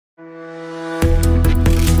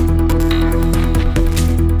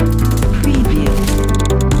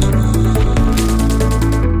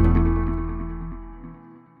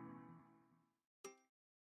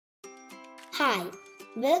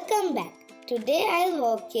Today I'll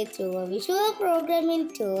walk you through a visual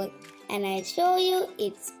programming tool and I'll show you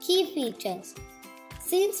its key features.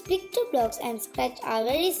 Since PictoBlox and Scratch are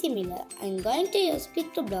very similar, I'm going to use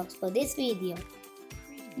PictoBlox for this video.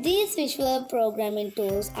 These visual programming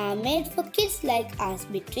tools are made for kids like us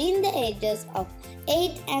between the ages of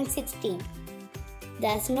 8 and 16.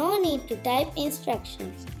 There's no need to type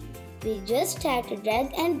instructions. We just have to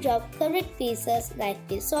drag and drop correct pieces like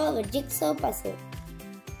we solve a jigsaw puzzle.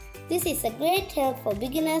 This is a great help for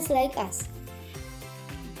beginners like us.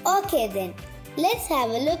 Okay then, let's have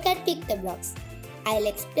a look at PictoBlox. I'll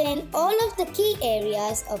explain all of the key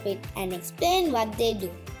areas of it and explain what they do.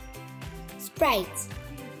 Sprites.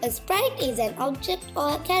 A sprite is an object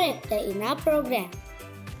or a character in our program.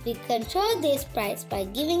 We control these sprites by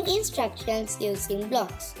giving instructions using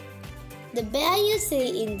blocks. The bear you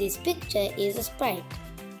see in this picture is a sprite.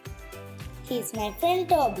 He's my friend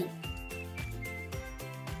Toby.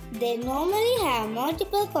 They normally have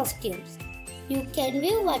multiple costumes. You can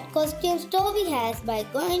view what costumes Toby has by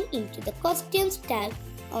going into the Costumes tab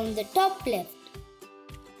on the top left.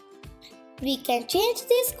 We can change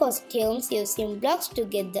these costumes using blocks to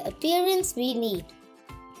get the appearance we need.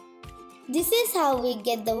 This is how we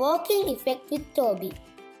get the walking effect with Toby.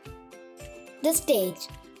 The stage.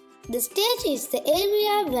 The stage is the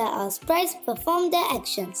area where our sprites perform their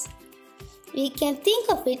actions. We can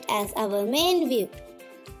think of it as our main view.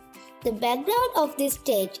 The background of this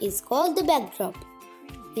stage is called the backdrop.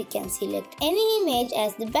 We can select any image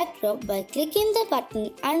as the backdrop by clicking the button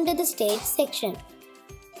under the stage section.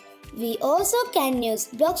 We also can use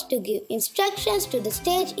blocks to give instructions to the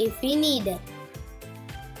stage if we need it.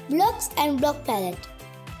 Blocks and block palette.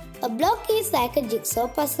 A block is like a jigsaw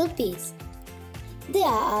puzzle piece. There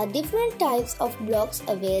are different types of blocks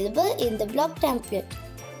available in the block template.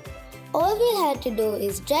 All we have to do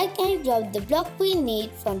is drag and drop the block we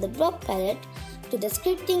need from the block palette to the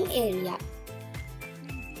scripting area.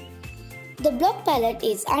 The block palette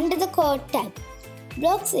is under the Code tab.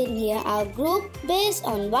 Blocks in here are grouped based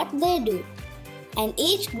on what they do, and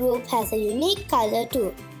each group has a unique color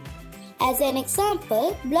too. As an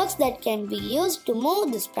example, blocks that can be used to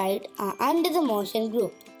move the sprite are under the motion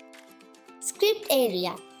group. Script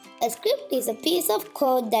area. A script is a piece of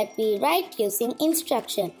code that we write using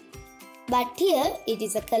instruction. But here it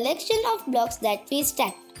is a collection of blocks that we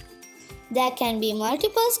stack. There can be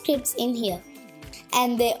multiple scripts in here,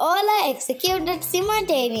 and they all are executed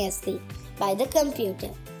simultaneously by the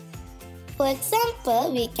computer. For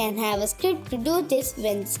example, we can have a script to do this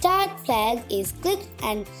when the start flag is clicked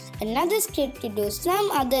and another script to do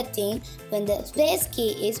some other thing when the space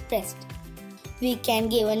key is pressed. We can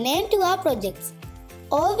give a name to our projects.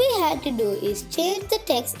 All we have to do is change the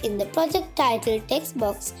text in the project title text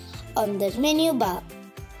box on the menu bar.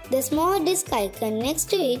 The small disk icon next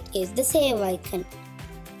to it is the save icon.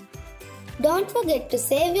 Don't forget to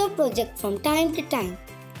save your project from time to time.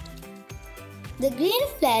 The green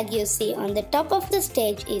flag you see on the top of the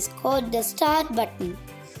stage is called the start button.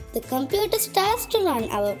 The computer starts to run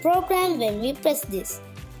our program when we press this.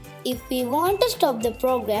 If we want to stop the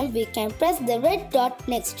program, we can press the red dot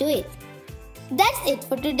next to it. That's it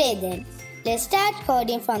for today then. Let's start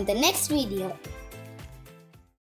coding from the next video.